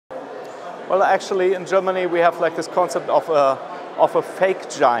Well, actually, in Germany, we have like this concept of a fake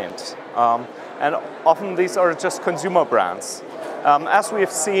giant. And often these are just consumer brands. As we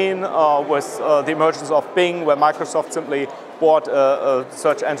have seen with the emergence of Bing, where Microsoft simply bought a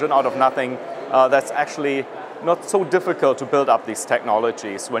search engine out of nothing, that's actually not so difficult to build up these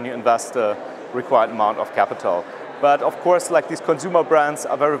technologies when you invest a required amount of capital. But of course, like these consumer brands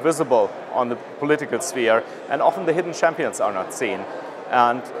are very visible on the political sphere, and often the hidden champions are not seen,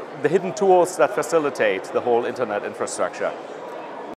 and the hidden tools that facilitate the whole internet infrastructure.